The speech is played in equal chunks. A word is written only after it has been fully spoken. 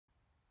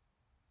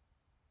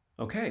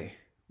Okay,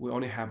 we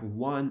only have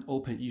one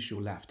open issue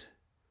left,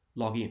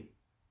 login.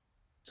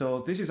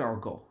 So this is our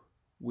goal.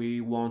 We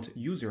want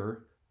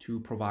user to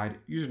provide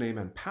username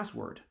and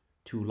password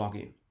to log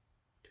in.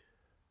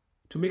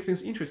 To make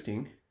things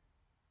interesting,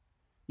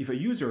 if a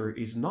user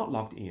is not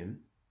logged in,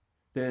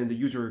 then the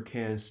user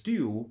can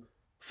still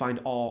find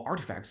all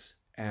artifacts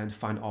and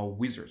find all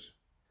wizards.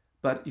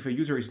 But if a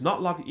user is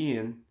not logged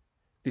in,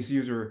 this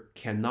user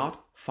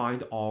cannot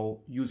find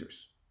all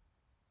users.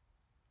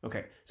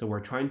 Okay, so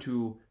we're trying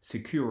to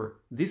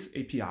secure this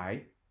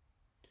API,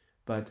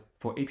 but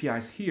for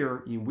APIs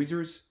here in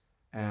wizards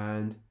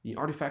and in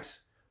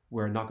artifacts,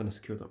 we're not going to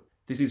secure them.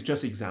 This is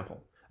just an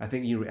example. I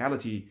think in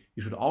reality,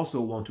 you should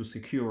also want to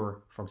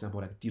secure, for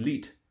example, like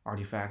delete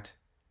artifact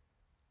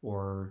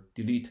or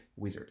delete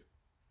wizard.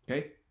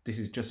 Okay, this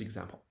is just an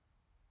example.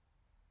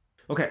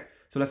 Okay,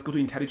 so let's go to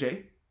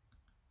IntelliJ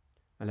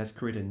and let's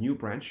create a new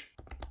branch.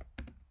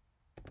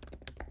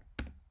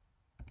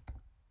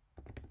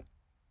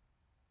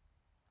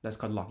 Let's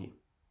call login.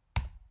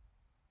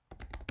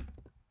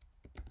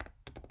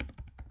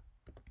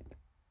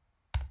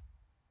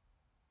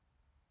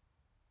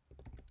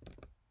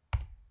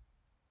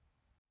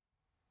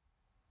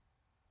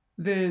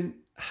 Then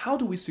how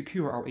do we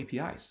secure our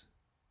APIs?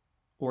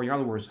 Or in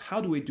other words, how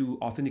do we do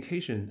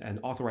authentication and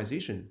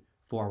authorization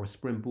for our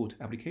Spring Boot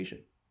application?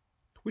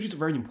 Which is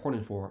very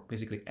important for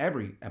basically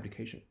every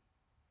application.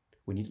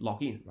 We need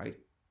login, right?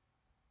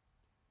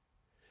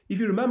 If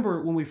you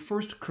remember when we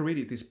first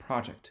created this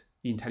project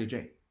in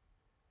IntelliJ,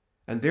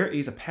 and there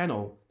is a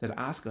panel that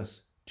asks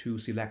us to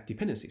select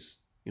dependencies,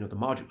 the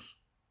modules.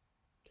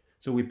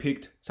 So we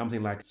picked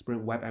something like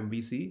Spring Web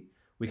MVC.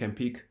 We can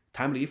pick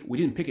Timeleaf. We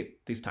didn't pick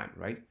it this time,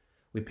 right?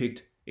 We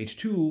picked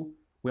H2.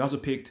 We also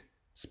picked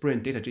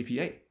Spring Data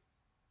JPA.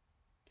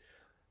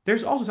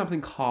 There's also something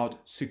called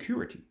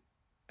security.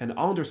 And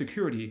under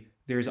security,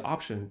 there's an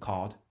option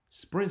called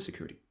Spring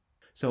Security.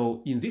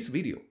 So in this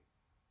video,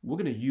 we're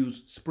going to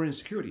use Spring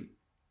Security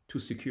to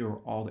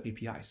secure all the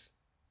APIs.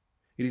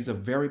 It is a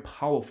very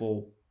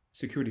powerful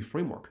security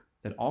framework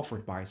that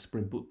offered by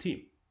Spring Boot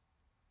team.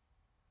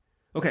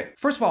 Okay,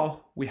 first of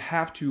all, we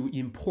have to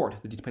import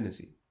the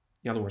dependency.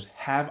 In other words,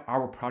 have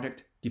our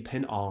project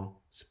depend on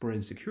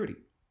Spring Security.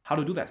 How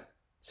to do that?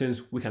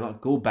 Since we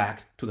cannot go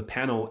back to the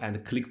panel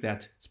and click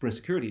that Spring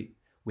Security,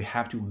 we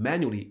have to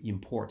manually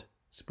import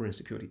Spring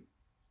Security.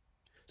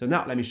 So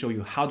now let me show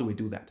you how do we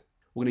do that.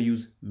 We're going to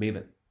use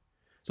Maven.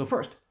 So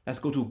first, let's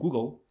go to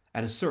Google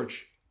and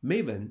search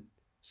Maven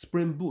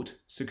Spring Boot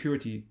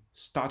Security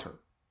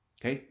Starter.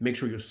 Okay, make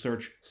sure you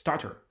search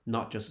Starter,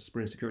 not just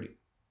Spring Security.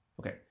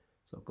 Okay,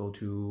 so go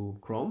to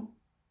Chrome,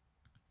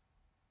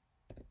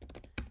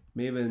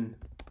 Maven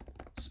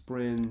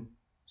Spring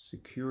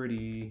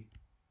Security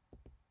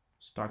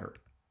Starter.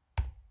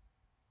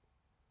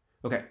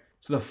 Okay,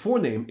 so the full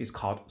name is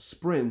called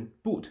Spring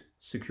Boot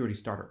Security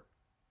Starter.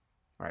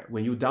 All right,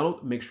 when you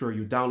download, make sure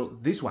you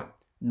download this one,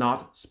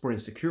 not Spring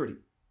Security.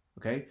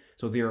 Okay,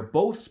 so they are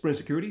both Spring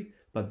Security,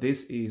 but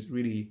this is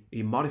really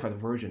a modified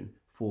version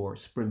for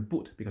Spring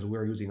Boot because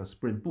we're using a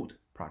Spring Boot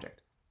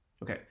project.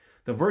 Okay,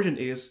 the version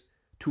is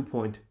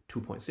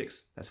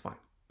 2.2.6. That's fine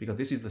because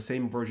this is the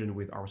same version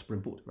with our Spring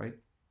Boot, right?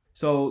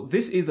 So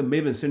this is the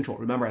Maven Central.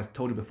 Remember, as I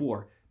told you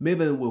before,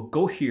 Maven will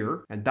go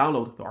here and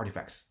download the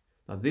artifacts.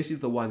 Now this is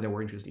the one that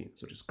we're interested in.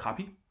 So just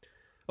copy.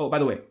 Oh, by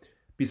the way,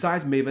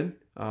 besides Maven,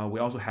 we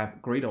also have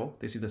Gradle.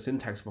 This is the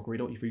syntax for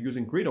Gradle. If you're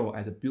using Gradle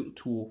as a build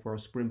tool for a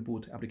Spring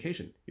Boot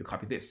application, you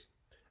copy this.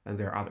 And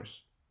there are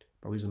others,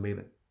 but we're using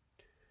Maven.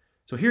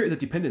 So here is a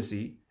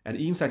dependency, and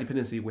inside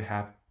dependency, we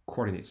have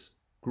coordinates,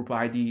 group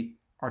ID,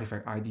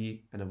 artifact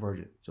ID, and a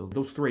version. So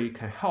those three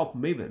can help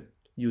Maven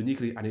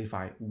uniquely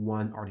identify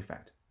one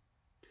artifact.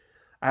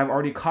 I have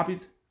already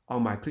copied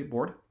on my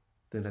clipboard.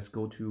 Then let's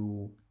go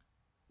to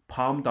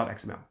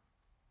pom.xml.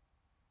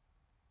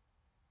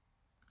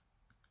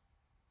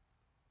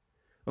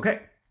 Okay,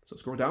 so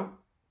scroll down.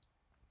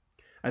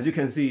 As you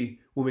can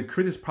see, when we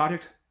create this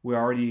project, we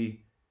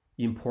already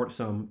import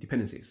some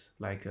dependencies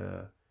like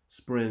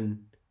Spring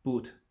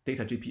Boot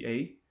Data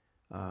JPA,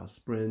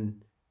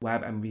 Spring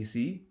Web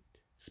MVC,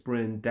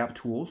 Spring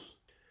DevTools.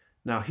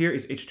 Now here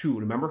is H2.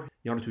 Remember,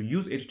 in order to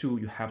use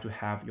H2, you have to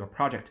have your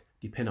project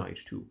depend on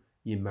H2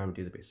 in memory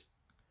database.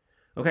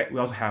 Okay, we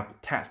also have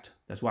test.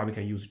 That's why we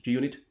can use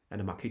JUnit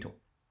and Marketo.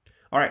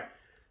 All right,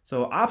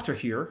 so after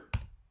here,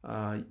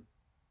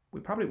 we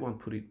probably want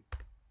to put it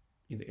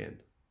in the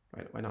end,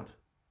 right? Why not?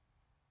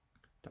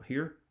 Down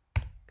here,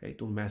 okay,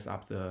 don't mess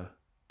up the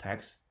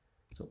tags.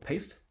 So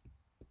paste.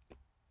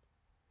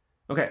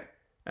 Okay,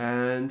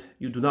 and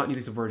you do not need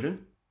this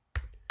version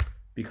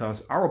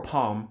because our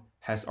POM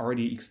has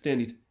already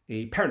extended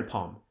a parent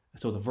POM.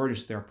 So the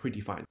versions there are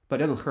predefined,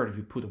 but it doesn't hurt if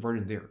you put a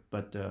version there.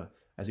 But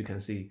as you can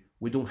see,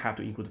 we don't have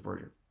to include the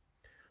version.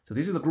 So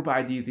this is the group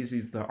ID, this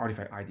is the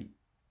artifact ID.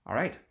 All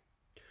right.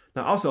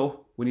 Now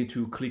also, we need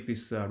to click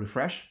this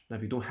refresh. Now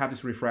if you don't have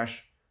this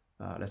refresh,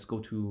 let's go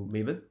to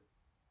Maven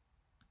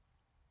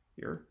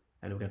here,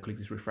 and we can click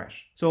this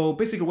refresh. So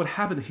basically what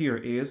happened here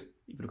is,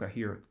 if you look at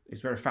here,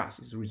 it's very fast,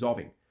 it's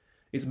resolving.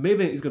 is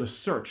Maven is going to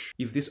search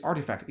if this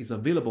artifact is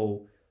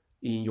available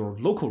in your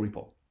local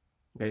repo.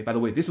 Okay, by the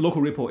way, this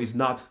local repo is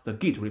not the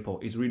Git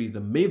repo, it's really the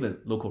Maven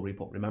local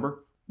repo,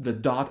 remember? The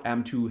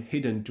 .m2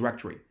 hidden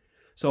directory.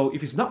 So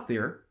if it's not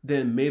there,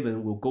 then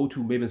Maven will go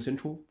to Maven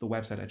Central, the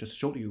website I just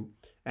showed you,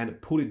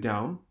 and pull it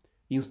down,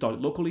 install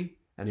it locally,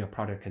 and your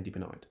project can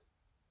depend on it.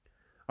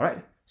 All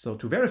right, so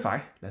to verify,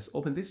 let's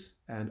open this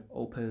and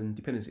open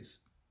dependencies.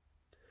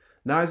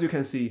 Now, as you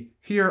can see,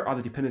 here are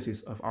the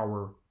dependencies of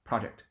our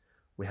project.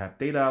 We have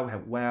data, we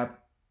have web,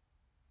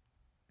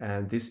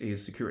 and this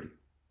is security.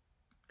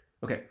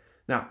 Okay,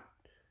 now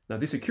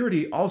this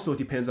security also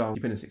depends on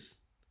dependencies.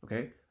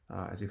 Okay,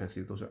 as you can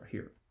see, those are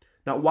here.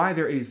 Now, why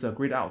there is a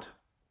grayed out?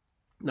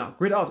 Now,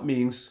 grayed out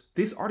means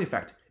this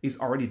artifact is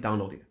already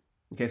downloaded.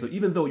 Okay, so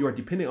even though you are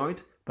depending on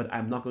it, but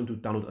I'm not going to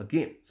download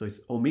again. So it's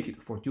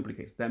omitted for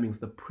duplicates. That means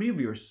the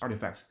previous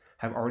artifacts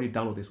have already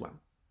downloaded this one.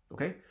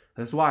 Okay,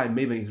 that's why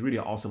Maven is really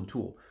an awesome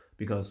tool,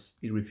 because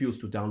it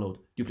refuses to download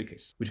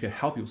duplicates, which can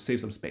help you save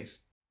some space.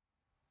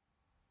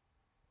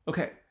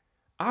 Okay,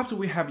 after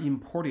we have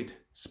imported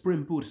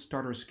Spring Boot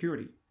Starter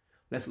Security,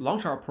 let's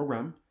launch our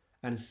program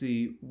and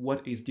see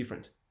what is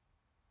different.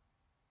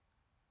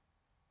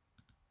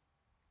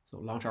 So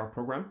launch our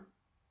program.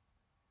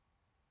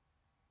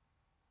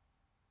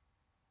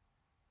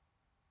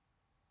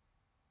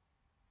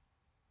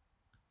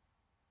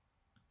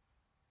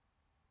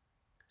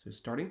 So it's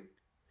starting.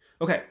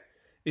 Okay,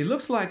 it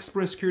looks like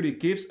Spring Security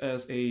gives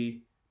us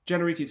a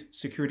generated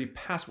security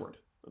password,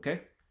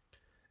 okay?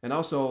 And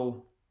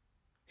also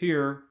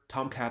here,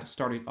 Tomcat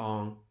started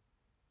on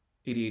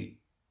 8080,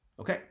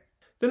 okay?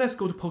 Then let's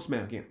go to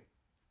Postman again.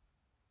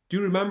 Do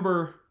you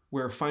remember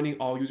we're finding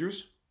all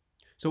users?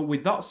 So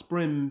without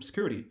Spring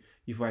Security,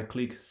 if I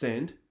click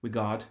send, we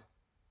got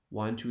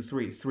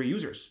 3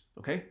 users,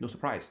 okay? No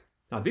surprise.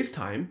 Now this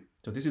time,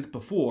 so this is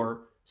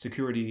before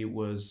security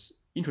was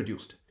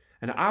introduced.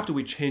 And after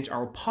we change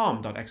our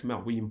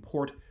pom.xml, we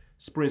import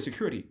Spring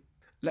Security.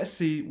 Let's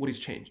see what is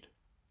changed.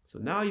 So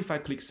now if I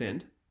click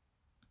send,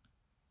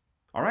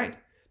 all right,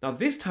 now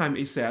this time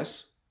it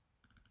says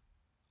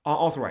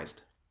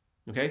unauthorized,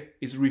 okay?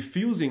 It's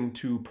refusing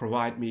to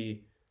provide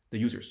me the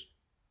users.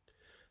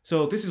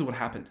 So this is what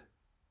happened.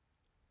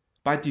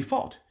 By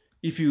default,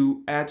 if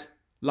you add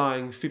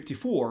line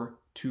 54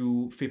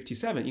 to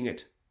 57 in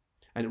it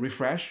and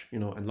refresh,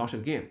 and launch it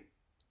again,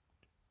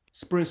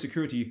 Spring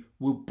Security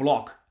will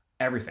block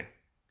everything.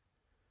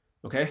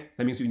 Okay,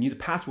 that means you need a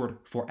password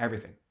for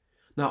everything.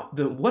 Now,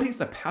 then what is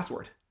the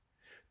password?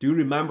 Do you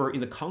remember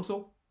in the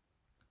console?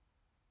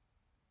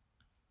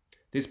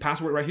 This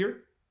password right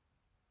here?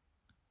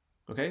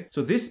 Okay,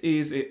 so this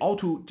is an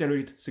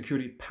auto-generated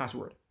security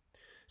password.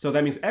 So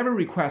that means every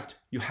request,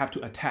 you have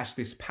to attach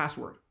this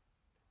password.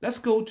 Let's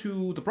go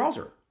to the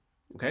browser.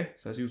 Okay,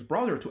 so let's use the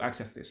browser to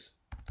access this.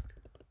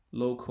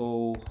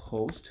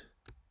 Localhost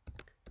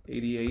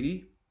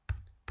 8080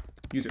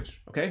 users.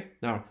 Okay,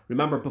 now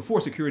remember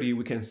before security,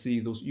 we can see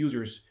those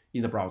users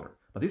in the browser.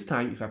 But this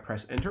time, if I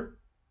press enter,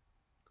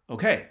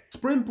 okay,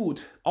 Spring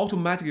Boot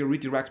automatically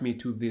redirect me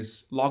to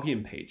this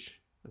login page.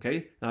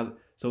 Okay, now,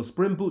 so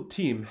Spring Boot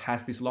team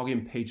has this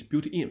login page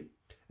built in.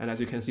 And as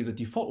you can see, the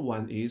default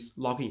one is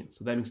login.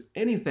 So that means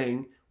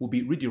anything will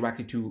be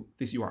redirected to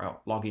this URL,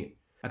 login.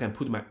 I can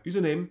put my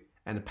username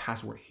and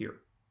password here.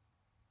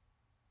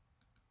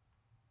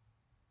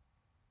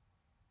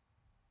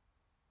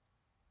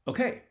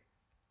 Okay,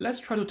 let's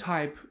try to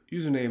type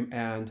username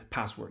and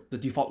password, the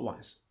default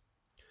ones.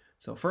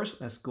 So first,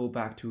 let's go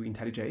back to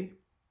IntelliJ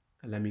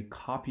and let me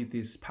copy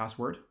this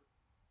password.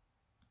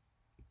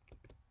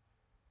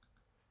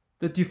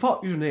 The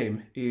default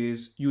username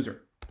is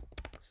user.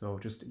 So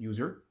just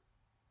user,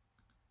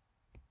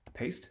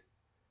 paste,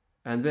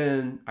 and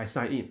then I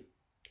sign in.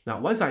 Now,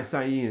 once I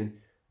sign in,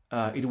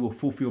 it will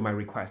fulfill my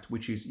request,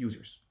 which is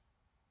users.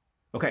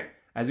 Okay,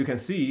 as you can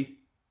see,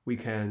 we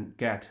can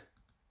get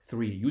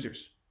 3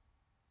 users.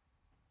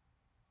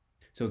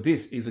 So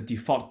this is the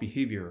default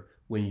behavior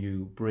when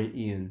you bring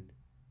in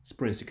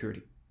Spring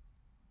Security.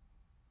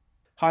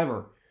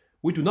 However,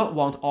 we do not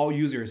want all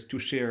users to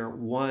share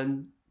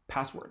one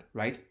password,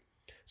 right?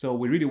 So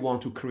we really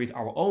want to create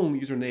our own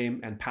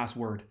username and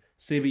password,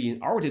 save it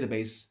in our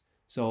database.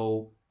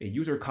 So a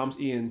user comes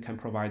in, can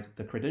provide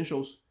the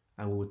credentials,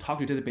 and we will talk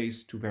to the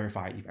database to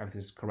verify if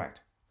everything is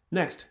correct.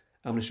 Next,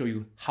 I'm going to show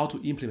you how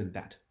to implement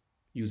that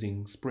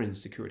using Spring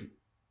Security.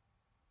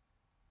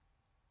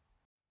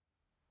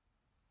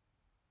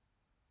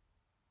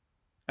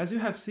 As you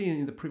have seen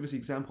in the previous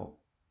example,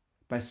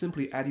 by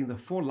simply adding the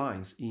 4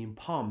 lines in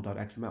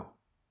pom.xml,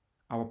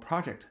 our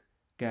project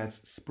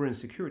gets Spring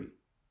Security.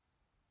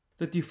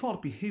 The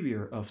default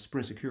behavior of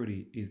Spring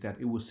Security is that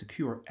it will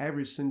secure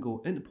every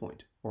single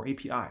endpoint or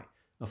API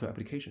of your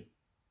application.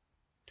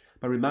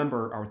 But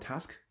remember our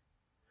task?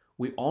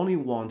 We only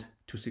want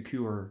to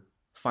secure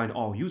find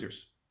all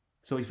users.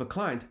 So if a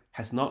client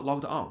has not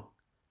logged on,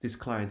 this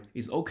client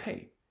is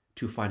okay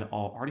to find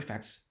all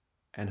artifacts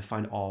and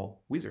find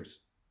all wizards.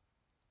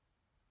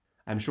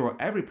 I'm sure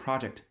every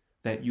project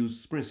that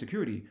uses Spring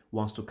Security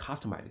wants to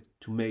customize it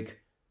to make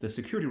the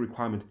security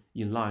requirement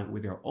in line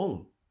with their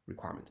own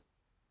requirement.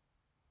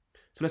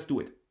 So let's do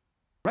it.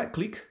 Right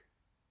click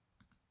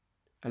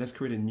and let's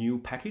create a new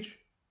package.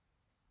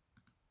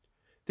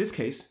 In this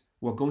case,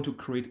 we're going to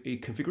create a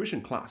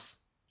configuration class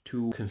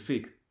to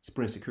config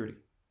Spring Security.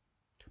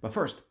 But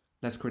first,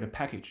 let's create a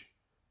package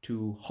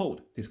to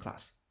hold this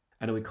class,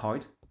 and we call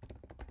it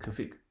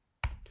config.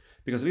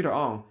 Because later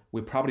on,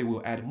 we probably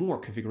will add more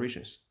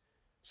configurations.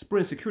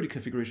 Spring Security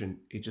configuration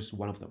is just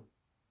one of them.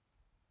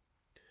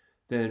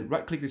 Then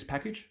right-click this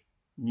package,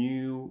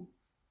 new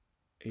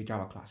a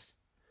Java class.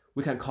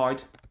 We can call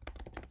it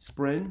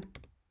Spring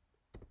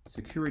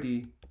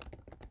Security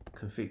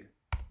Config.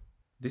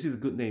 This is a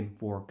good name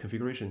for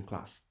configuration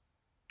class.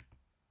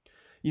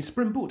 In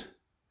Spring Boot,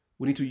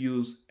 we need to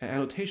use an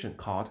annotation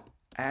called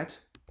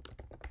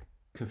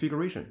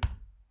 @configuration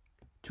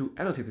to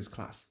annotate this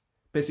class.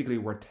 Basically,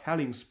 we're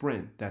telling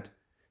Spring that,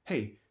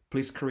 hey,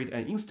 please create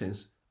an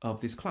instance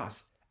of this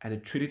class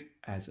and treat it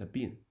as a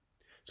bean.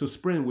 So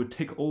Spring will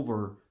take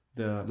over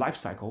the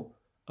lifecycle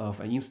of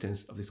an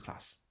instance of this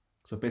class.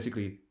 So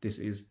basically, this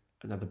is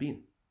another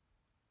bean.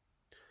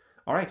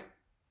 All right.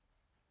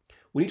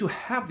 We need to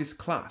have this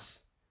class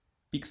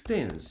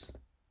extends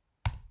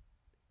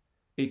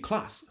a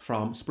class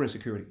from Spring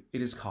Security.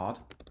 It is called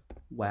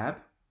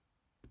Web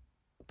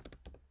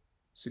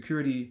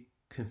Security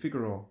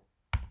Configurer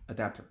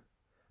Adapter.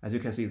 As you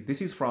can see,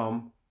 this is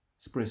from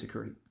Spring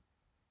Security.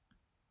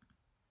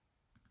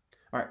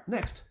 All right,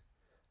 next,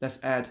 let's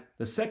add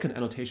the second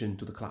annotation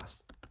to the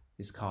class.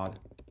 It's called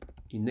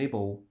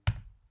Enable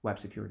Web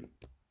Security.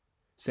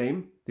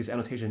 Same, this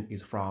annotation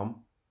is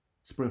from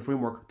Spring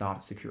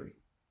Framework.security.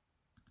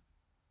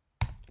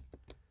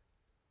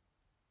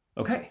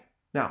 Okay,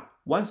 now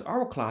once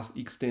our class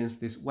extends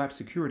this Web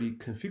Security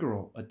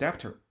Configurer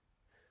Adapter,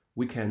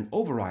 we can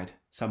override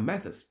some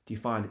methods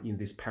defined in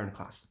this parent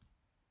class.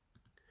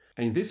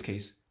 And in this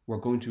case, we're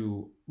going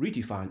to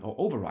redefine or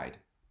override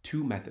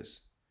two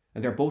methods,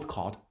 and they're both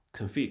called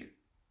config.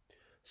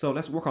 So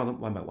let's work on them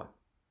one by one.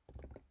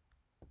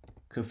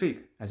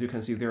 Config, as you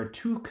can see, there are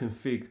two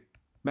config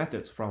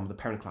methods from the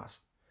parent class.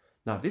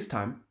 Now this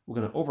time, we're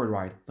going to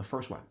override the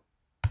first one.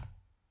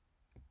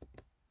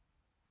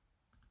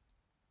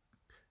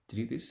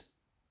 Delete this.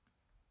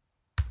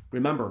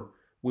 Remember,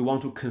 we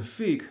want to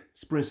config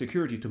Spring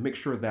Security to make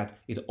sure that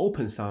it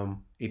opens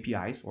some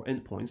APIs or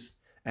endpoints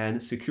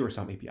and secure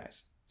some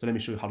APIs. So let me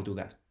show you how to do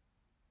that.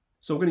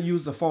 So we're going to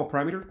use the form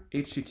parameter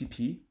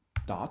HTTP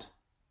dot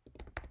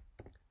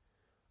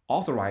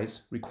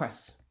authorize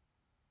requests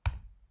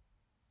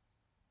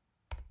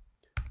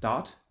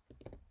dot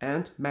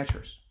and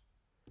matchers.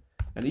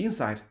 And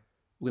inside,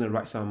 we're going to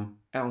write some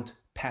ANT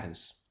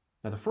patterns.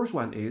 Now the first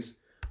one is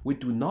we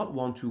do not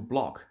want to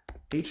block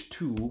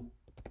H2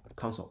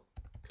 console.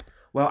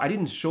 Well, I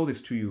didn't show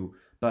this to you,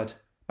 but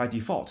by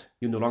default,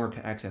 you no longer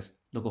can access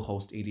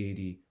localhost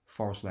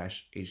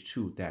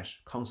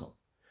 8080/H2-console.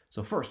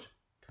 So first,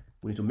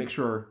 we need to make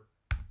sure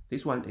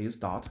this one is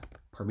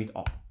 .permit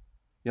all.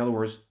 In other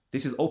words,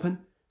 this is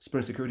open,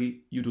 Spring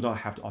Security, you do not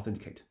have to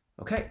authenticate.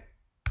 Okay.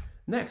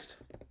 Next,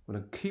 we're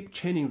going to keep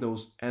chaining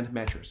those ANT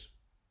matchers.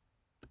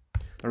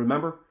 Now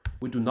remember,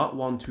 we do not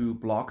want to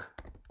block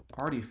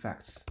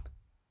artifacts.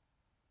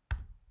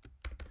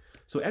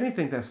 So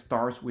anything that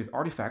starts with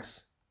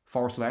artifacts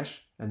 /,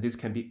 and this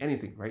can be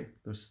anything, right?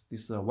 This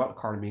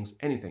wildcard means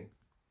anything.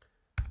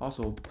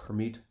 Also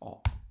permit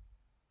all.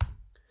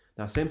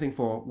 Now same thing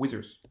for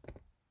wizards.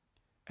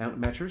 ANT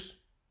matchers.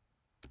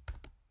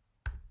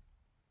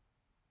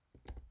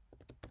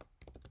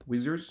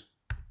 Wizards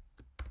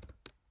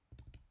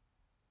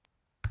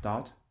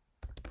dot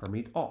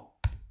permit all.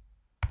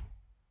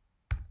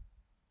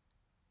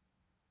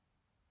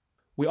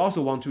 We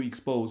also want to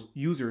expose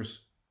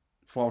users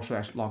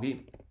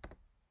 /login.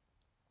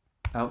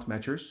 ANT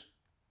matchers.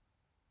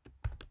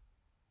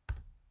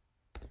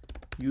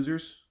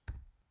 Users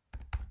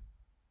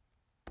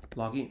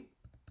login.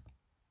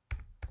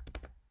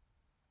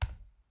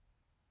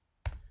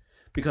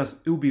 Because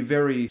it would be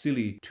very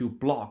silly to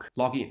block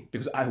login,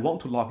 because I want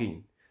to log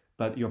in,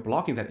 but you're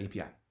blocking that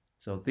API.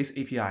 So this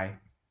API,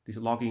 this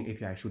login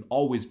API should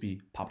always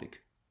be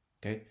public,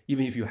 okay?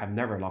 Even if you have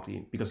never logged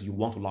in, because you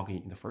want to log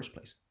in the first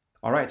place.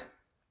 All right,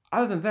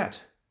 other than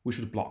that, we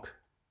should block,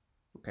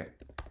 okay?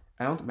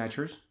 ANT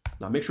matchers.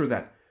 Now make sure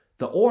that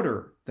the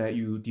order that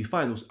you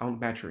define those ANT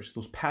matchers,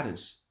 those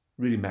patterns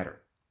really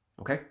matter,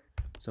 okay?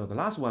 So the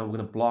last one, we're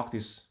gonna block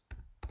this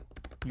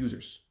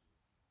users.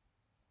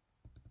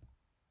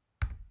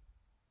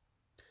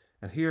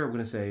 And here we're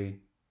gonna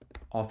say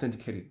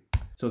authenticated.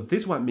 So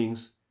this one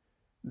means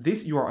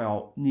this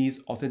URL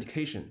needs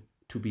authentication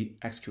to be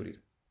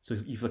executed. So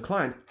if the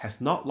client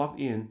has not logged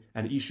in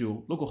and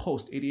issue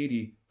localhost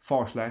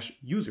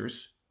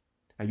 8080/users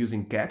and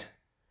using get,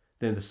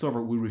 then the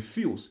server will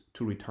refuse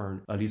to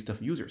return a list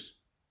of users.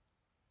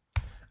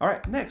 All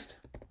right, next,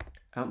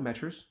 ANT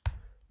matchers.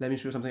 Let me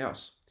show you something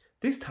else.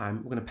 This time,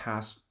 we're going to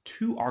pass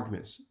two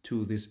arguments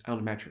to these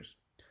ANT matchers.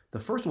 The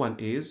first one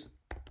is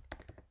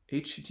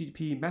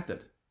HTTP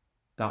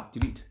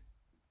method.delete.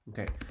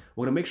 Okay,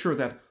 we're going to make sure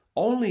that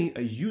only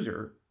a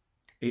user,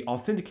 a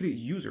authenticated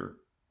user,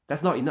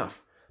 that's not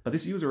enough. But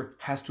this user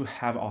has to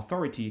have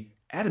authority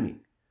admin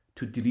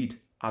to delete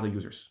other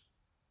users.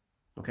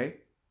 Okay?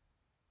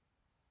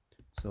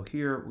 So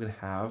here we're going to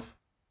have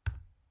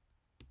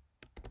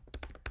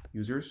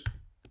users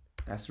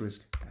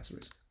asterisk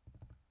asterisk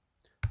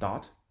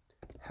dot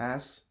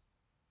has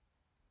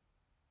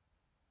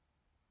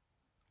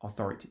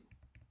authority.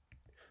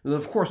 And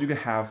of course, you can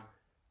have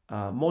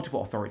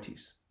multiple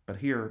authorities, but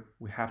here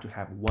we have to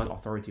have one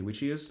authority,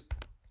 which is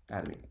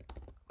admin.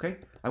 Okay,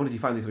 I'm going to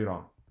define this later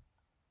on.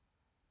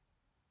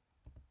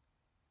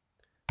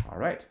 All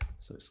right,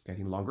 so it's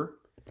getting longer,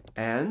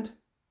 and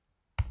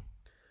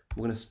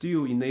we're going to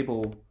still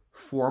enable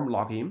form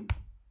login,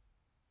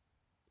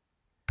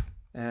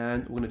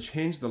 and we're going to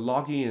change the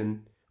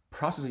login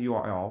process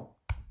URL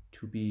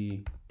to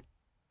be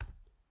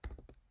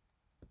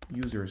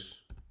users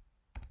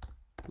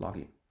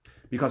login,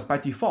 because by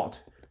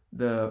default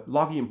the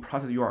login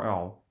process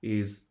URL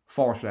is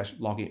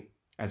 /login,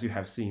 as you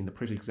have seen in the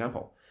previous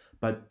example.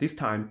 But this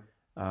time,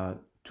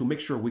 to make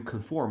sure we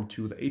conform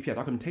to the API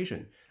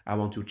documentation, I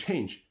want to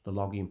change the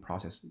login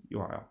process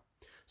URL.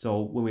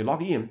 So when we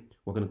log in,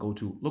 we're going to go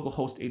to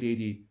localhost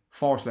 8080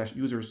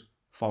 /users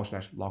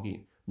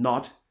 /login,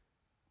 not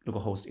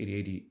localhost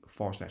 8080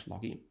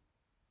 /login.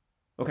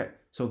 Okay,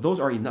 so those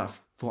are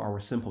enough for our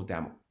simple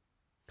demo.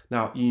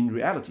 Now, in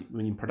reality,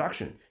 when in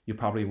production, you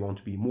probably want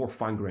to be more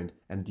fine-grained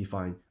and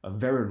define a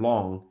very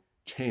long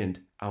chained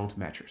aunt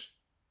matchers.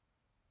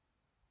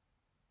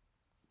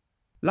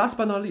 Last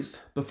but not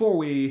least, before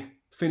we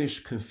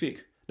finish config,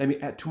 let me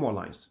add two more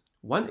lines.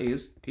 One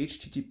is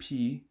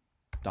http.csrf.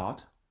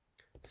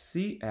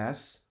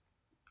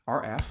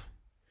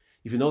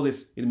 If you know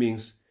this, it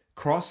means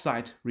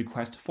cross-site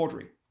request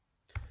forgery.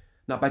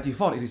 Now, by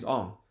default, it is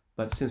on,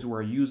 but since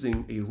we're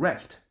using a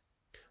REST,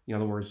 in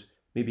other words,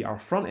 maybe our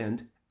front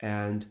end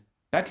and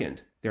back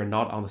end, they're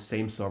not on the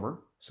same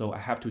server, so I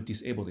have to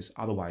disable this,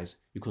 otherwise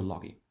you couldn't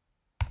log in.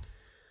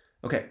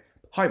 Okay,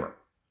 however,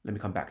 let me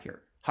come back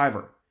here.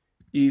 However,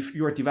 if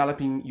you are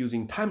developing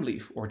using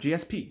Timeleaf or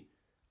JSP,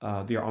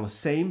 they are on the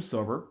same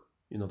server,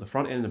 the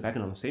front end and the back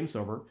end on the same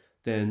server,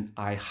 then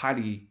I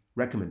highly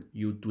recommend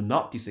you do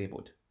not disable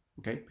it,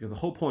 okay? Because the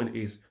whole point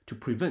is to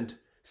prevent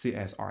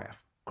CSRF,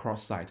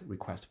 cross-site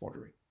request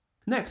forgery.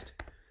 Next,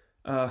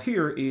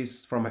 here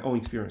is from my own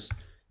experience.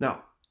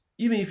 Now,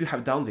 even if you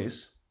have done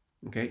this,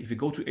 okay, if you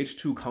go to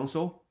H2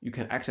 console, you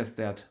can access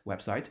that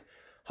website.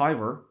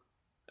 However,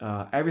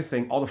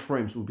 everything, all the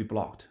frames will be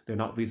blocked. They're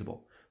not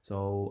visible.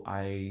 So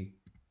I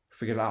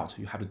figured out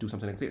you have to do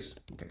something like this.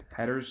 Okay,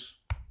 headers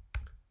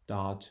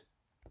dot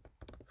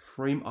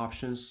frame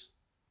options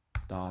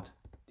dot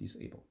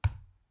disable.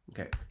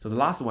 Okay, so the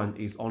last one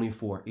is only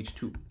for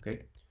H2.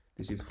 Okay,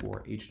 this is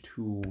for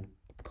H2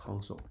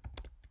 console.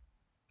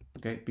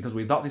 Okay, because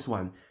without this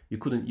one, you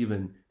couldn't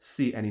even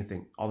see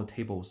anything, all the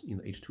tables in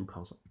the H2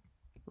 console.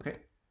 Okay,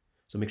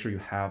 so make sure you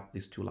have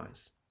these two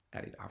lines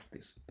added after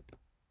this.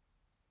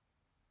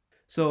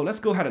 So let's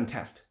go ahead and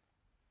test.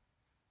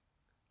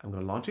 I'm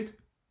going to launch it.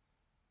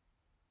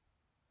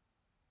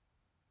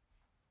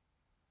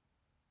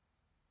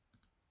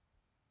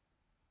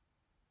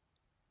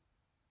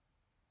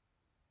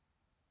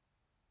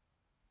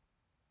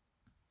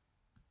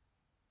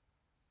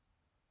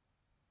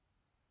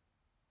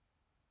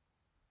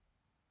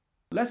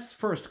 Let's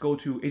first go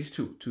to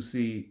H2 to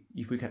see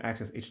if we can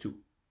access H2.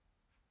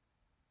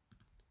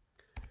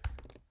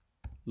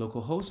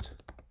 Localhost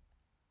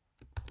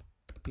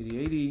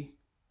 8080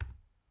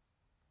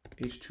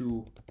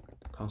 H2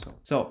 console.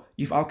 So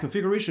if our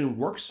configuration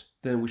works,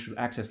 then we should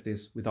access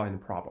this without any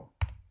problem.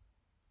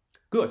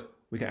 Good,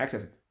 we can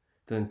access it.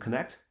 Then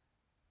connect,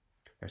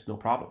 there's no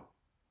problem.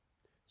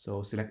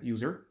 So select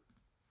user,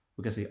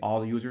 we can see all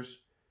the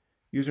users,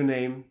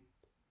 username,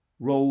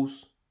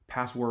 roles,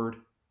 password,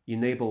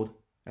 enabled,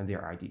 and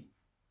their ID.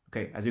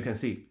 Okay, as you can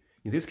see,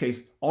 in this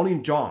case, only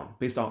John,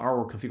 based on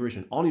our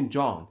configuration, only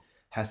John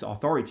has the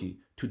authority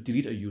to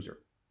delete a user.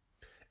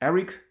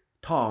 Eric,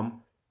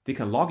 Tom, they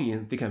can log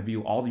in, they can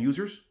view all the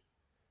users,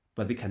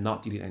 but they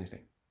cannot delete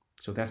anything.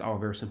 So that's our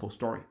very simple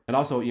story. And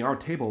also in our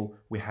table,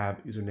 we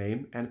have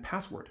username and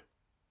password.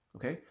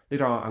 Okay,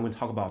 later on, I'm going to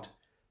talk about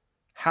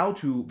how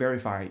to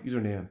verify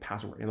username and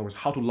password. In other words,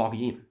 how to log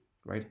in,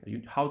 right?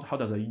 How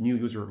does a new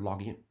user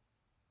log in?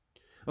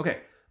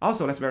 Okay,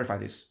 also let's verify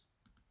this.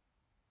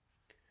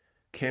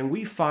 Can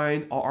we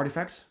find all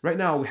artifacts? Right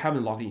now, we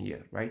haven't logged in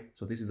yet, right?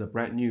 So this is a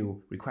brand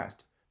new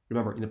request.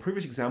 Remember, in the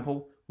previous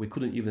example, we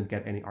couldn't even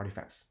get any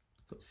artifacts.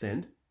 So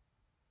send.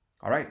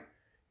 All right,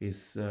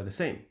 it's the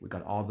same. We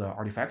got all the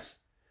artifacts.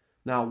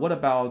 Now, what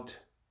about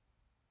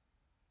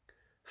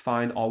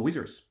find all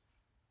wizards?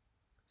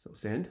 So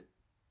send.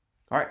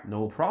 All right,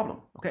 no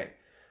problem. Okay,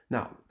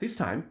 now this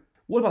time,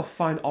 what about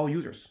find all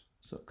users?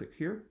 So click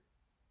here.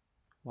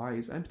 Why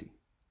is empty?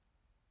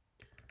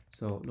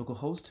 So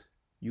localhost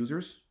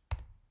users.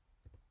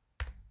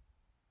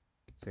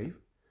 Save.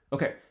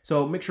 Okay,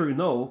 so make sure you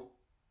know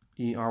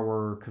in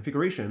our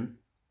configuration,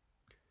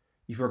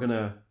 if you're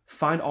gonna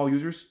find all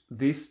users,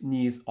 this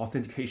needs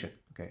authentication.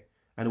 Okay,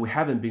 and we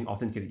haven't been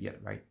authenticated yet,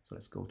 right? So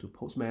let's go to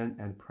Postman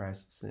and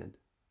press send.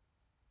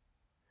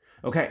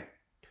 Okay,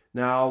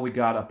 now we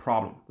got a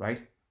problem,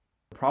 right?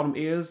 The problem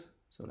is,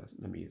 so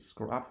let me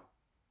scroll up.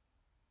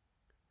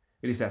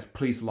 It says,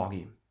 please log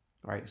in,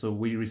 all right? So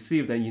we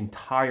received an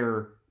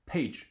entire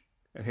page,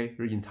 okay?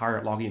 The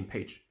entire login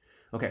page.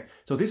 Okay,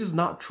 so this is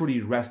not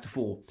truly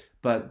RESTful,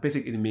 but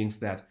basically it means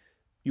that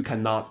you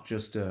cannot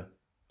just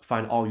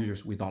find all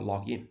users without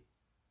login,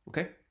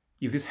 okay?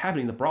 If this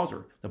happens in the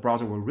browser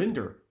will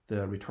render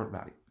the return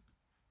value.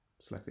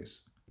 Select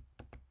this,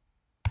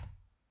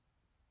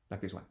 like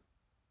this one,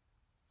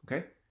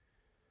 okay?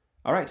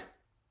 All right.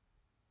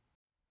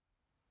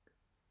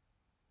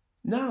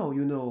 Now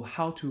you know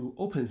how to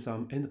open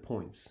some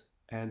endpoints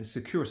and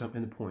secure some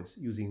endpoints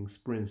using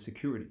Spring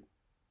Security.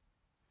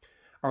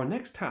 Our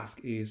next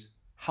task is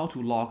how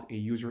to log a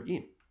user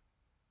in.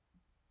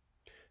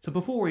 So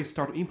before we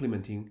start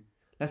implementing,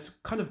 let's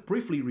kind of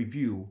briefly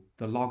review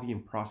the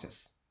login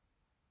process.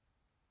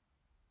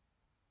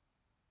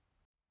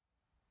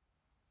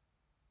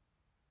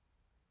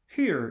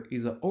 Here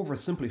is an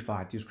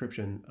oversimplified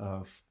description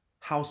of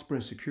how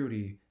Spring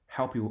Security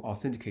helps you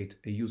authenticate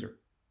a user.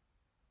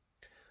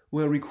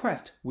 When a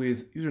request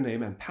with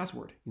username and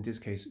password, in this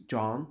case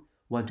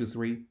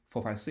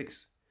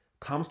John123456,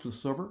 comes to the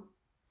server,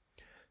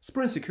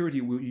 Spring Security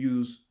will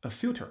use a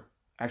filter,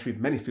 actually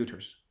many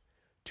filters,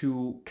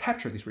 to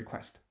capture this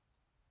request.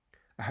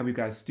 I hope you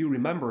guys still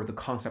remember the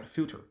concept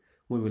filter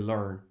when we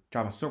learn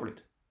Java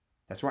Servlet.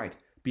 That's right,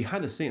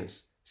 behind the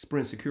scenes,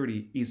 Spring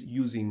Security is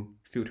using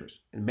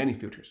filters and many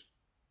filters.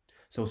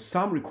 So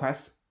some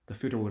requests, the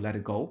filter will let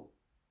it go,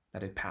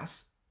 let it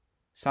pass.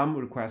 Some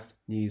request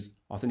needs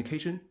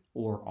authentication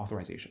or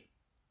authorization.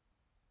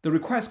 The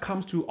request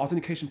comes to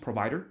authentication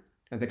provider,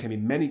 and there can be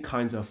many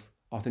kinds of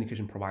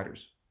authentication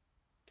providers.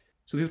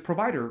 So this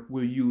provider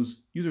will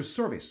use user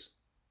service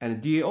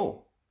and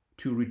DAO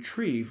to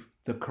retrieve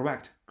the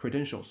correct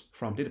credentials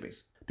from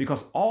database,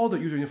 because all the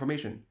user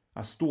information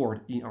are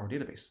stored in our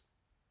database.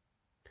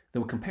 They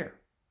will compare.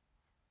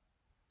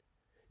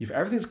 If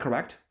everything is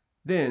correct,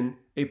 then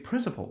a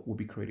principal will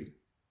be created.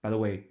 By the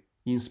way,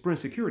 in Spring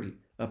Security,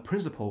 a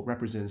principal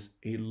represents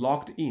a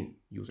logged in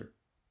user,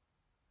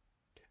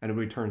 and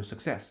we return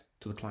success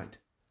to the client.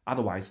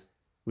 Otherwise,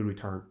 we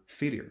return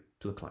failure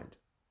to the client.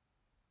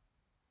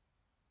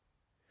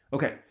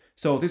 Okay,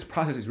 so this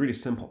process is really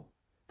simple.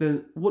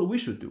 Then what we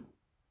should do?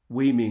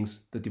 We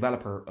means the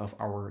developer of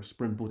our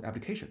Spring Boot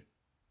application.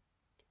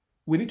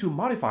 We need to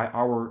modify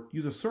our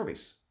user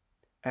service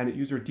and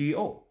user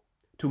DAO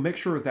to make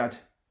sure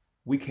that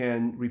we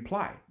can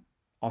reply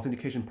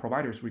authentication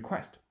provider's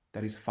request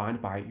that is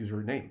found by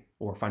username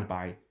or found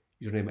by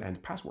username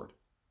and password.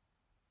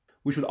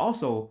 We should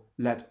also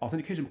let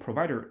authentication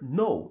provider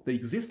know the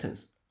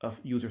existence of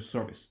user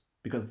service,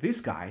 because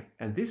this guy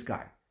and this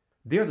guy,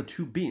 they're the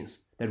two beans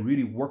that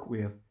really work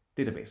with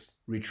database,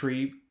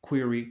 retrieve,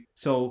 query.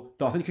 So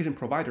the authentication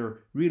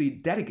provider really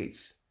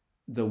delegates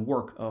the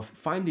work of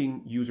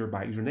finding user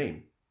by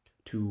username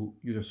to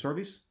user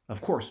service.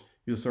 Of course,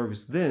 user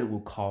service then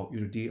will call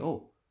user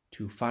DAO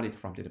to find it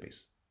from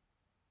database.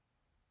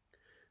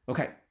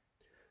 Okay,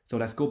 so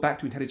let's go back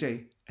to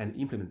IntelliJ and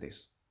implement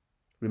this.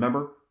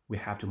 Remember, we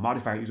have to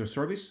modify user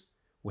service,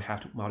 we have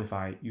to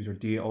modify user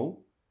DAO,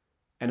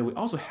 and we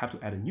also have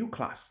to add a new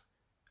class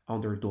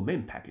under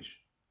domain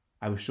package.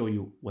 I will show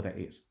you what that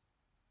is.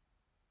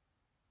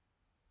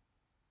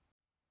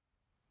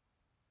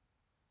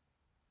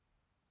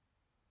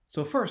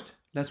 So first,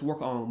 let's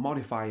work on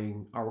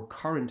modifying our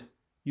current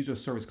user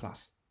service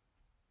class.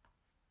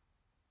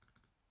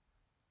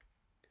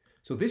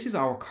 So this is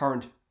our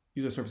current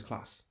user service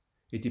class.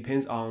 It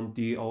depends on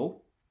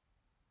DAO,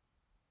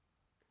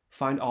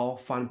 find all,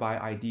 find by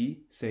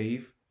ID,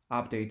 save,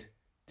 update,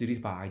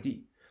 delete by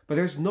ID. But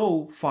there's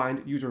no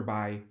find user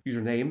by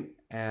username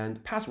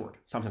and password,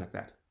 something like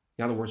that.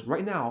 In other words,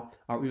 right now,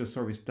 our user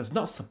service does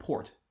not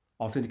support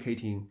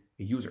authenticating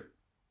a user.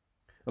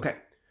 Okay,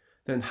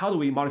 then how do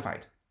we modify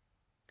it?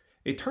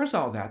 It turns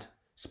out that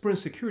Spring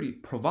Security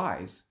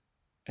provides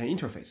an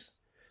interface,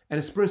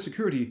 and Spring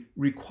Security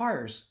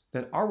requires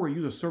that our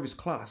user service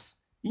class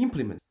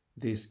implement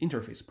this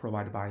interface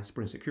provided by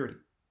Spring Security.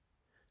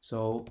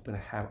 So then I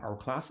have our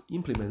class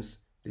implements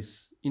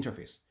this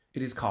interface.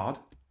 It is called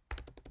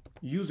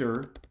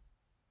user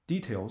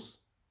details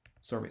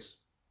service.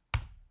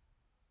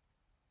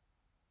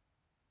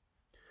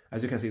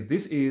 As you can see,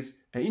 this is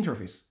an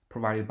interface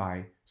provided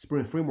by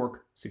Spring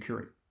Framework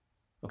Security.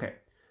 Okay,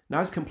 now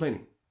it's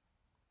complaining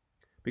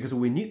because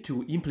we need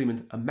to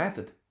implement a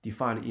method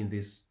defined in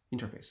this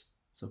interface.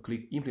 So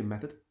click implement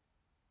method.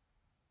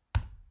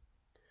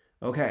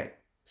 Okay,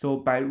 so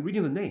by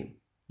reading the name,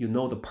 you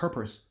know the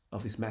purpose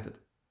of this method.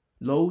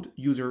 Load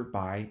user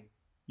by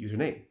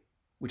username,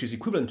 which is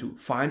equivalent to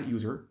find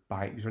user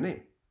by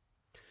username.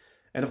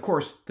 And of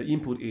course, the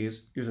input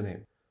is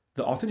username.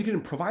 The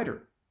authentication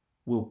provider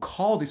will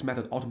call this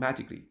method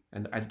automatically,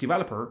 and as a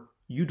developer,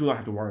 you do not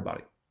have to worry about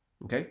it.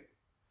 Okay?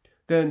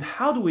 Then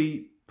how do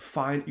we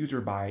find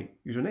user by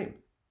username?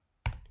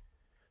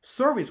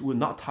 service will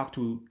not talk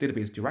to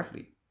database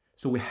directly,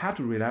 so we have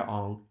to rely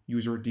on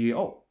user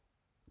DAO.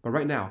 But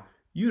right now,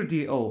 user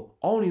DAO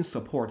only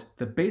support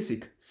the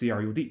basic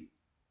CRUD.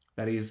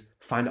 That is,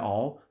 find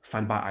all,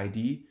 find by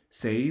ID,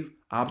 save,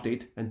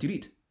 update, and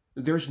delete.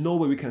 There's no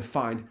way we can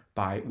find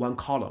by one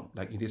column,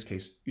 like in this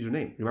case,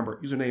 username. Remember,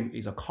 username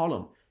is a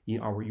column in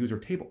our user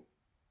table.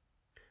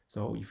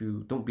 So if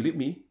you don't believe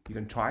me, you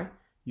can try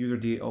user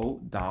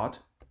DAO dot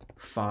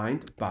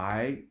find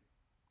by,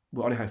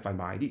 we only have find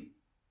by ID.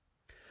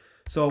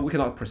 So we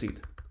cannot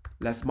proceed.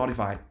 Let's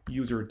modify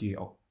user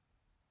DAO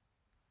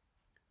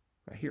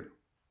right here.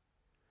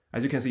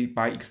 As you can see,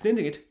 by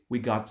extending it, we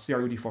got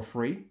CRUD for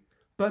free,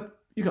 but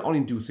you can only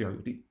do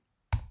CRUD.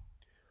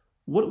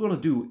 What we're going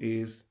to do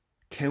is,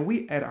 can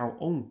we add our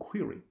own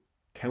query?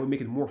 Can we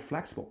make it more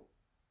flexible?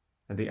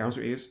 And the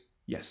answer is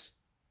yes.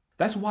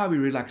 That's why we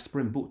really like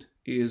Spring Boot,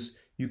 is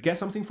you get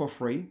something for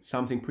free,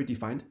 something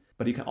predefined,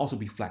 but it can also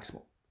be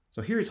flexible.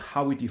 So here's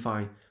how we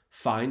define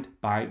find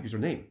by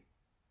username.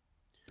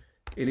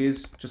 It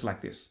is just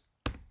like this.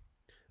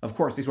 Of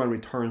course, this one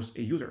returns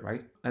a user,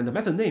 right? And the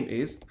method name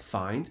is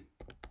find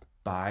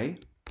by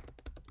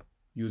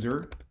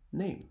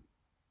username.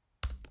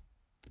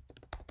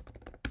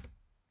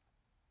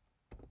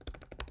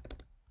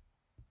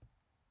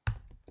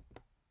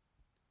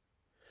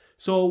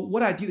 So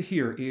what I did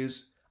here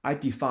is I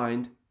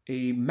defined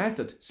a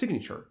method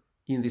signature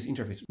in this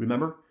interface.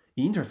 Remember,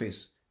 in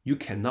interface, you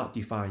cannot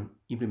define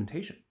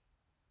implementation.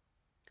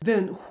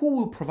 Then who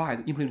will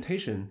provide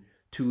implementation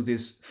to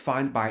this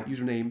find by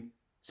username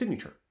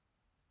signature?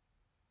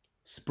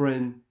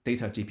 Spring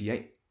Data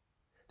JPA.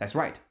 That's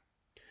right.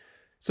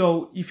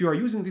 So if you are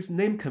using this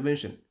name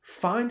convention,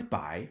 find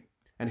by,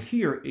 and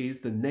here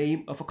is the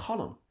name of a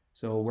column.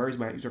 So where is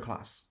my user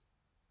class?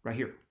 Right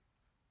here.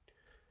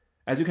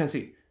 As you can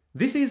see,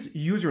 this is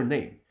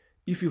username.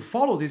 If you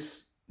follow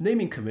this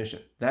naming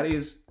convention, that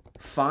is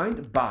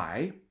find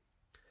by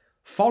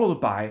followed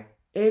by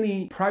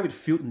any private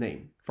field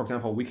name. For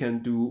example, we can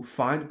do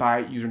find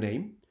by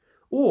username,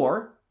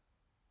 or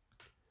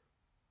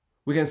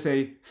we can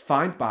say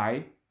find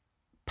by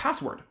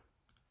password.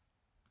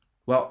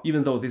 Well,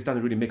 even though this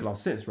doesn't really make a lot of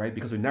sense, right?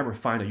 Because we never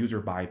find a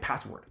user by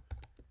password.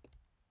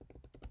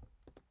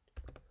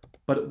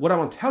 But what I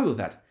want to tell you is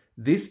that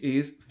this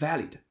is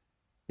valid.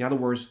 In other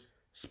words,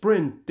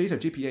 Spring Data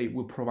JPA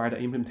will provide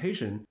an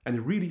implementation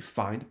and really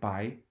find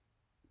by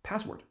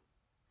password.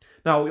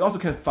 Now, we also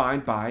can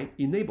find by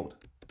enabled.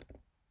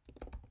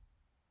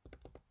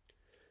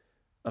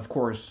 Of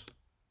course,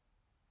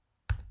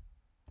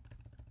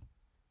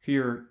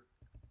 here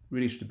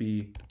really should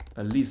be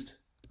a list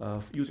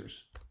of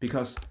users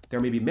because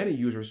there may be many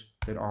users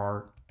that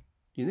are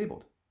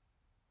enabled.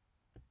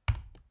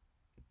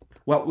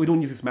 Well, we don't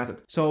need this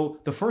method. So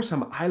the first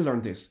time I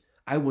learned this,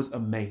 I was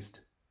amazed.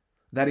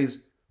 That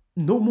is,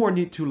 no more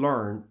need to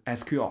learn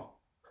SQL.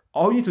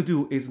 All you need to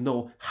do is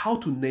know how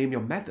to name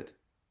your method.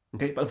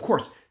 Okay, but of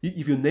course,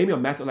 if you name your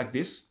method like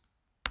this,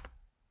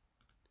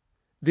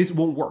 this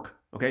won't work,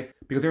 okay?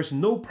 Because there's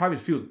no private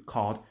field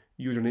called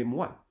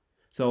username1.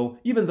 So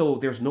even though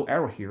there's no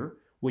error here,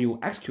 when you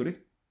execute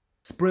it,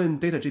 Spring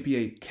Data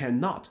JPA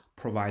cannot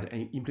provide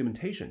an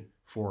implementation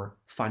for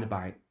find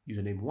by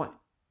username1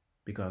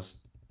 because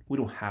we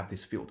don't have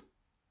this field.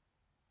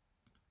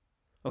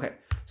 Okay,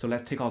 so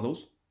let's take all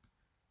those.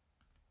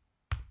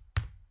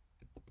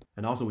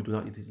 And also we do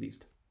not need this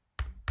list.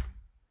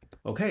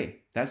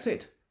 Okay, that's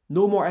it.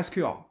 No more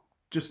SQL.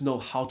 Just know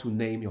how to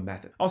name your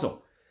method.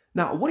 Also,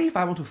 now what if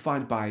I want to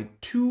find by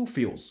two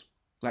fields,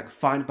 like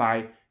find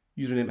by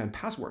username and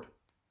password?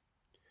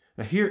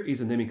 Now here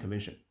is a naming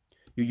convention.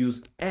 You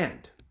use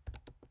AND.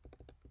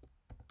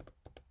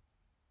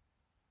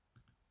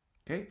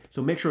 Okay,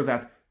 so make sure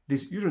that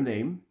this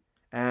username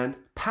and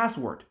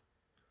password,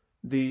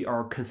 they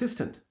are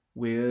consistent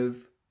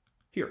with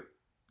here,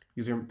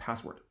 username and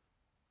password.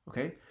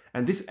 Okay,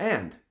 and this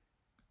AND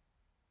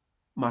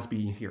must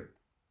be in here.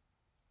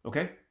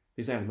 Okay,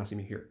 this AND must be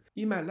in here.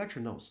 In my lecture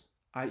notes,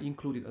 I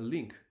included a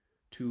link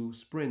to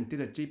Spring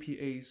Data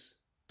JPA's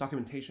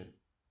documentation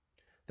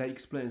that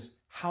explains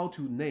how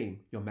to name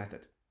your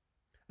method.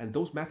 And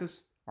those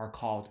methods are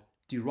called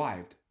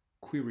derived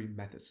query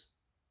methods.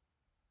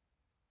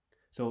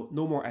 So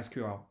no more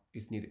SQL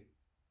is needed.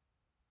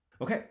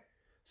 Okay,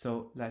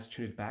 so let's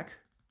change it back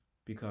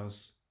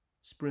because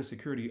Spring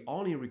Security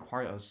only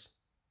requires us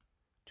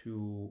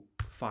to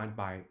find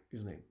by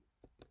username.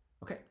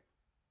 Okay,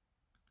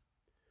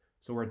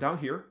 so we're down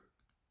here.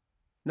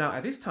 Now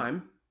at this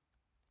time,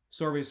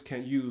 service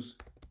can use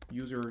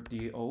user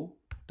DAO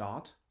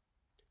dot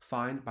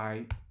find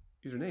by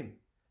username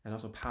and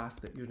also pass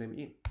the username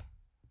in.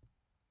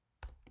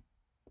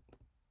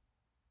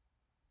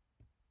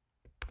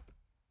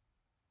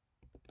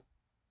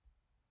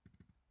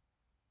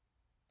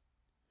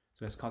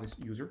 So let's call this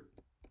user.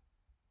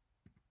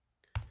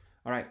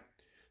 All right,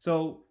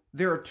 so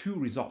there are two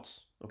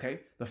results,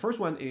 okay? The first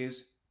one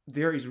is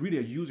there is really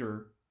a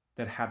user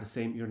that have the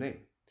same username.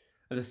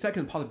 And the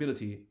second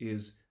possibility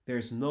is there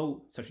is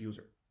no such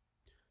user.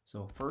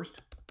 So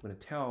first, I'm going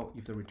to tell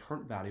if the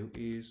return value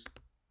is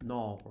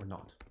null or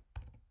not.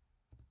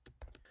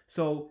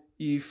 So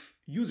if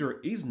user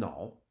is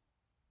null,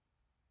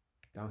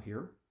 down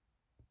here,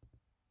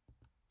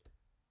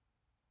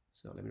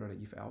 so let me write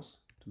an if else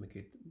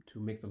to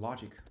make the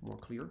logic more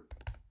clear.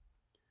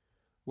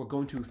 We're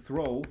going to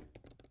throw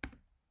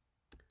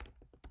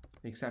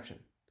an exception.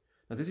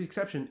 Now this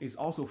exception is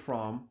also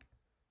from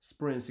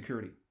Spring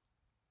Security.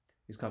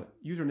 It's called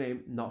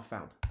username not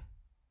found.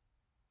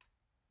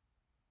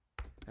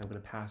 I'm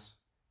going to pass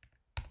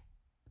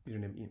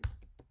username in.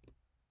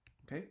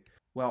 Okay.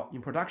 Well,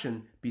 in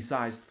production,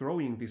 besides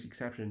throwing this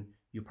exception,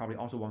 you probably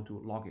also want to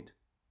log it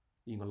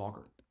in a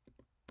logger.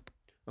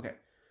 Okay.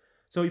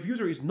 So if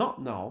user is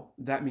not null,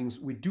 that means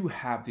we do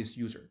have this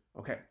user.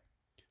 Okay.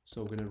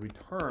 So we're going to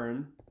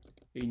return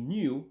a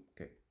new,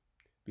 okay,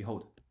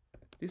 behold,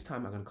 this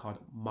time I'm going to call it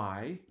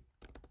my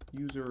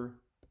user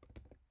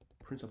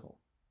principal.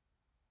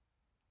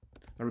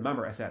 Now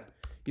remember, I said,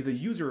 if the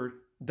user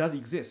does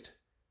exist,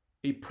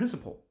 a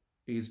principal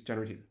is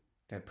generated.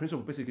 That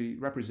principal basically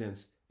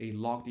represents a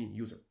logged in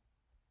user.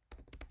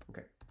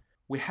 Okay.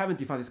 We haven't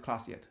defined this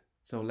class yet.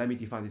 So let me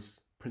define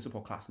this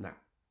principal class now.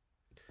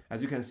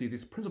 As you can see,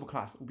 this principal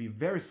class will be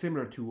very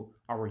similar to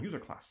our user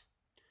class,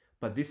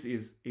 but this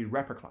is a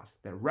wrapper class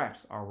that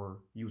wraps our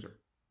user.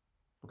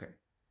 Okay.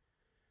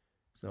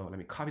 So let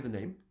me copy the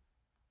name,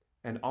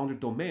 and under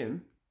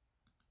domain,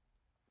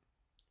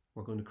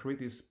 we're going to create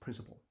this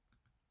principal.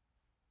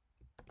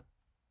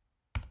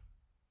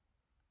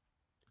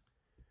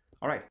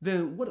 All right,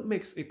 then what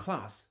makes a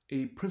class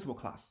a principal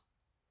class?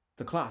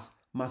 The class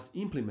must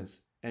implement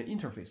an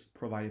interface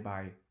provided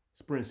by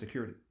Spring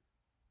Security.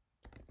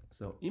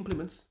 So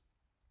implements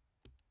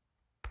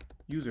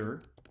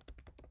user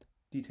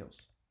details.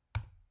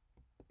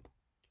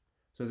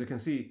 So as you can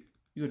see,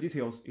 user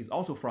details is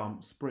also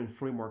from Spring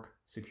Framework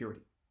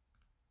Security.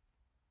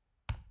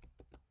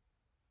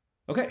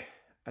 Okay,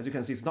 as you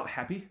can see, it's not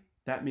happy.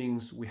 That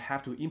means we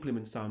have to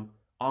implement some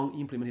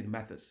unimplemented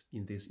methods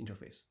in this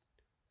interface.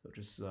 So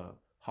just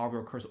hover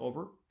your cursor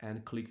over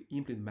and click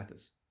implement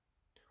methods.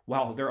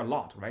 Well, there are a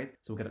lot, right?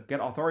 So we get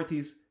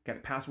authorities,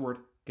 get password,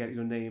 get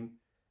username,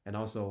 and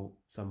also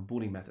some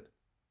Boolean method.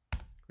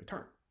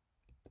 Return.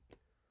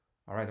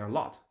 All right, there are a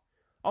lot.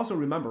 Also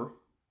remember,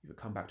 if you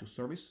come back to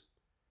service,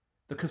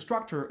 the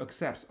constructor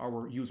accepts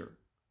our user.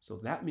 So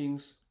that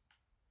means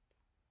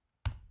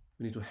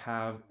we need to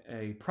have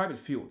a private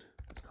field.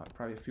 It's called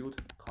private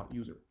field called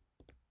user.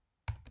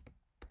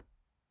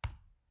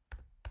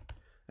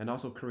 And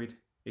also create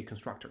a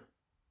constructor.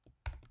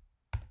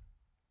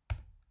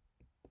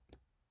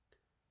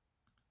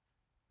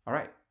 All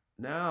right,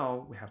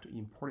 now we have to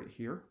import it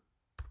here.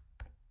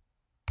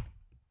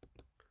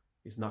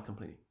 It's not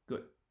complaining.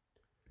 Good.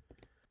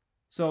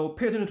 So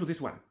pay attention to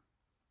this one.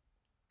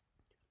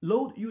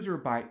 Load user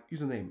by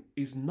username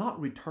is not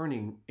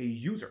returning a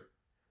user,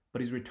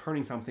 but is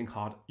returning something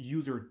called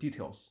user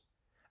details.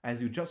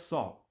 As you just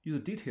saw, user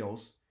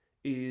details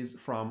is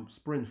from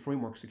Spring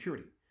Framework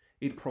Security.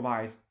 It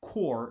provides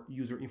core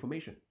user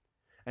information.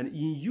 And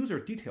in user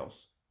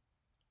details,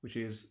 which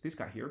is this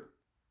guy here,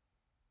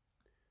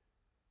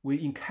 we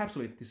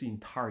encapsulate this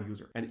entire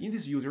user. And in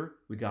this user,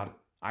 we got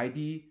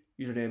ID,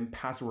 username,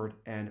 password,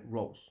 and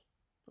roles.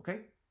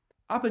 Okay?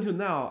 Up until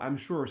now, I'm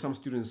sure some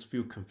students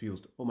feel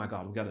confused. Oh my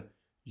God, we got a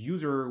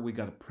user, we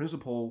got a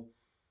principal,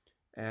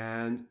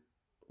 and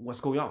what's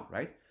going on,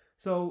 right?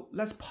 So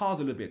let's pause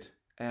a little bit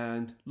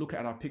and look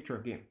at our picture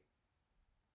again.